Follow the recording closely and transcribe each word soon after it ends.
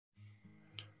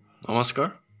নমস্কাৰ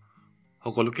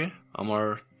সকলোকে আমাৰ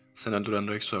চেনেলটোৰ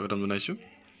আন্তৰিক স্বাগতম জনাইছো।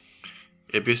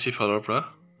 APSC ফালৰ পৰা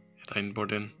এটা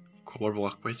ইম্পৰ্টেন্ট খবৰ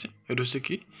প্ৰকাশ পাইছে। এইটো হৈছে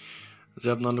কি যে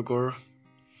আপোনালোকৰ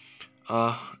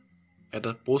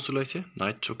এটা পোষ্ট ওলাইছে,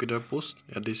 নাইট চকীদাৰ পোষ্ট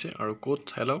ইয়াত দিছে আৰু কোড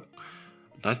চাই লওক।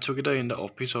 নাইট চকীদাৰ in the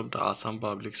office of the Assam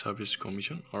public service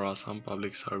commission আৰু আসাম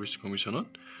পাব্লিক সাৰ্ভিস কমিশনত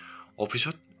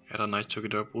অফিচত এটা নাইট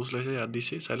চকীদাৰ পোষ্ট ওলাইছে, ইয়াত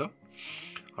দিছে চাই লওক।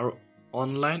 আৰু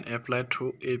online apply through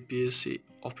APSC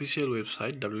official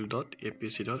website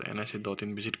www.apsc.nic.in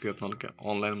visit কৰি আপোনালোকে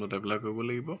অনলাইন মোড এপ্লাই কৰিব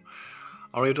লাগিব।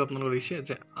 আৰু এইটো আপোনালোকে দিছে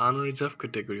যে আনৰিজাৰ্ভ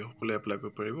কেটেগৰী সকলে এপ্লাই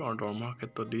কৰিব পাৰিব। আৰু দৰমহাৰ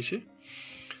ক্ষেত্ৰত দিছে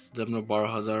যে আপোনাৰ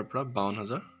 12,000 পৰা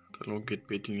 52,000, তেওঁলোকক গেট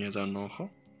পে 3,900।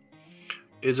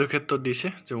 এজৰ ক্ষেত্ৰত দিছে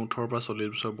যে 18 পৰা 40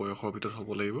 বছৰ বয়সৰ ভিতৰত হ'ব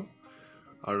লাগিব।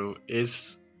 আৰু এজ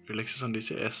ৰিলেক্সেশ্যন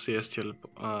দিছে SC ST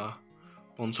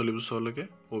 45 বছৰলৈকে,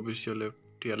 OBC হলে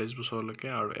 43 বছৰলৈকে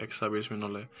আৰু এক্স সাৰ্ভিসমেন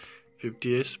হলে 50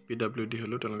 years, PWD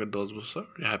হলেও তেওঁলোকে 10 বছৰ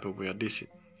ৰেহাই পাব ইয়াত দিছে।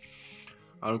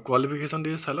 আৰু কোৱালিফিকেশ্যন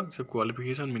দিছে চাই লওক যে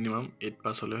কোৱালিফিকেশ্যন মিনিমাম 8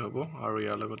 পাছ হলে হ'ব। আৰু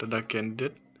ইয়াৰ লগতে the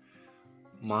candidate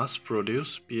must produce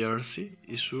PRC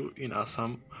issue in Assam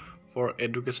for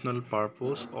educational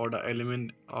purpose or the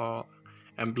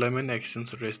employment exchange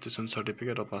registration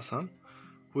certificate of Assam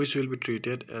which will be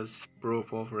treated as proof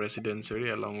of residency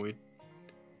along with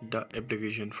the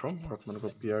application form। আপোনালোকৰ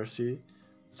PRC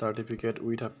certificate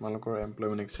with আপোনালোকৰ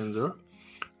employment এক্সচেঞ্জৰ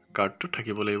কাৰ্ডটো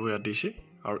থাকিব লাগিব ইয়াত দিছে।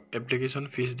 আৰু application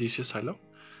fees দিছে চাই লওক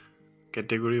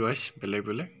কেটেগৰী ৱাইজ বেলেগ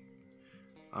বেলেগ।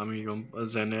 আমি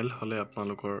জেনেৰেল হ'লে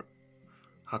আপোনালোকৰ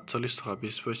 47 টকা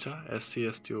 20 পইচা, SC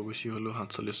ST OBC হ'লেও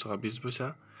 47 টকা 20 পইচা,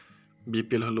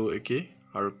 BPL হ'লেও একেই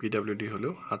আৰু PWD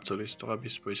হ'লেও 47 টকা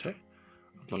 20 পইচাই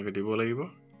আপোনালোকে দিব লাগিব।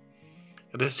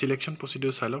 এটা সিলেকশ্যন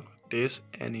প্ৰচিডিউৰ চাই লওক। টেষ্ট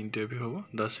এণ্ড ইণ্টাৰভিউ হ'ব।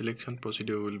 The সিলেকশ্যন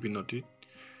procedure will be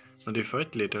notified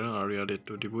later। আৰু ইয়াৰ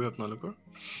ডেটটো দিবই আপোনালোকৰ।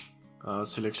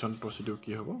 সিলেকশ্যন প্ৰচিডিউৰ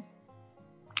কি হ'ব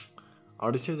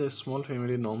আৰু দিছে যে স্মল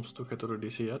ফেমিলি নৰ্মছটো ক্ষেত্ৰত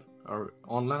দিছে ইয়াত। আৰু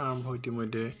অনলাইন আৰম্ভ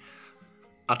ইতিমধ্যে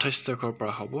 28 তাৰিখৰ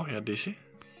পৰা হ'ব ইয়াত দিছে।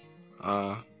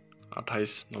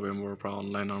 28 নৱেম্বৰৰ পৰা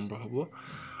অনলাইন আৰম্ভ হ'ব।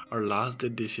 আৰু লাষ্ট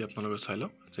ডেট দিছে আপোনালোকে চাই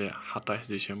লওক যে 27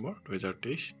 ডিচেম্বৰ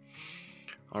 2023।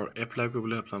 আৰু এপ্লাই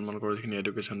কৰিবলৈ আপোনালোকৰ যিখিনি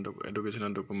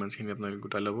এডুকেশ্যনেল ডকুমেণ্টছখিনি আপোনালোকে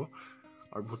গোটাই ল'ব।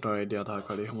 আৰু ভোটাৰ ID আধাৰ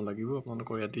কাৰ্ড এইসমূহ লাগিব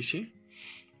আপোনালোকৰ ইয়াত দিছে।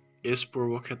 এজ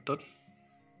পূৰ্বৰ ক্ষেত্ৰত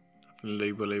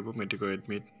লাগিব মেট্ৰিকৰ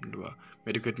এডমিট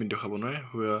দেখাব নোৱাৰে।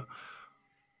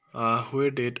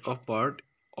 Where date of birth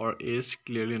or as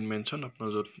clearly mention, আপোনাৰ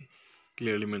য'ত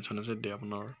ক্লিয়াৰলি মেনশ্যন আছে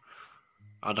আপোনাৰ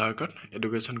আধাৰ card,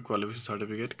 education qualification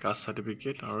certificate, caste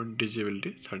certificate আৰু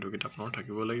ডিজেবিলিটি চাৰ্টিফিকেট আপোনাৰ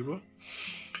থাকিব লাগিব।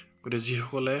 গতিকে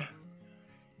যিসকলে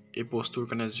এই পোষ্টটোৰ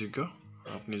কাৰণে যোগ্য,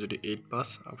 আপুনি যদি 8 পাছ,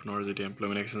 আপোনাৰ যদি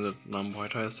এমপ্লয়মেণ্ট এক্সচেঞ্জত নাম ভৰাই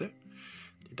থোৱা আছে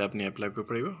তেতিয়া আপুনি এপ্লাই কৰিব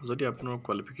পাৰিব। যদি আপোনাৰ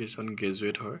কোৱালিফিকেশ্যন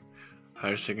গ্ৰেজুৱেট হয়,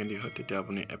 হায়াৰ ছেকেণ্ডেৰী হয়, তেতিয়া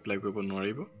আপুনি এপ্লাই কৰিব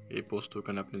নোৱাৰিব। এই পোষ্টটোৰ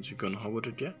কাৰণে আপুনি যোগ্য নহ'ব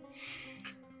তেতিয়া।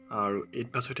 আৰু 8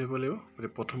 পাছ হৈ থাকিব লাগিব। গতিকে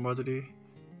প্ৰথমবাৰ যদি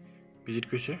ভিজিট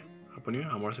কৰিছে আপুনি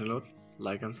আমাৰ চেনেলত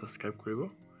লাইক এণ্ড ছাবস্ক্ৰাইব কৰিব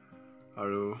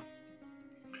আৰু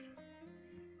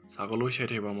ছাগলৈ চাই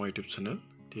থাকিব আমাৰ YouTube channel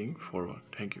think forward.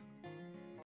 Thank U.